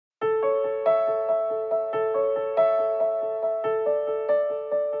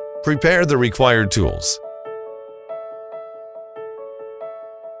Prepare the required tools.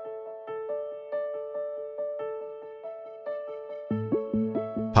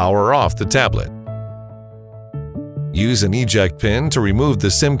 Power off the tablet. Use an eject pin to remove the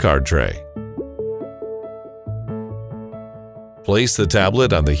SIM card tray. Place the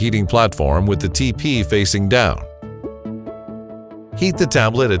tablet on the heating platform with the TP facing down. Heat the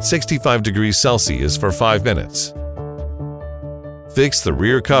tablet at 65 degrees Celsius for 5 minutes. Fix the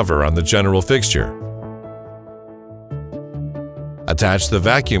rear cover on the general fixture. Attach the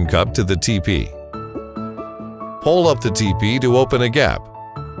vacuum cup to the TP. Pull up the TP to open a gap.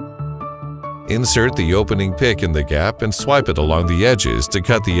 Insert the opening pick in the gap and swipe it along the edges to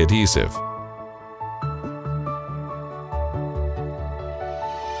cut the adhesive.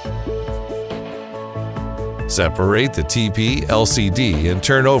 Separate the TP LCD and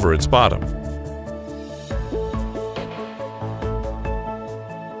turn over its bottom.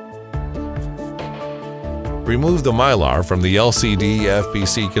 Remove the Mylar from the LCD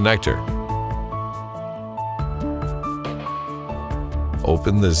FPC connector.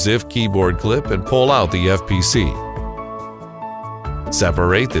 Open the ZIF keyboard clip and pull out the FPC.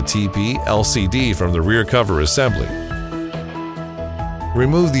 Separate the TP LCD from the rear cover assembly.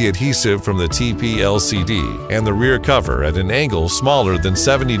 Remove the adhesive from the TP LCD and the rear cover at an angle smaller than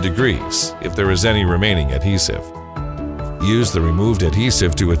 70 degrees if there is any remaining adhesive. Use the removed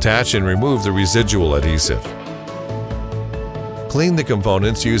adhesive to attach and remove the residual adhesive. Clean the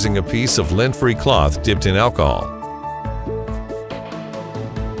components using a piece of lint-free cloth dipped in alcohol.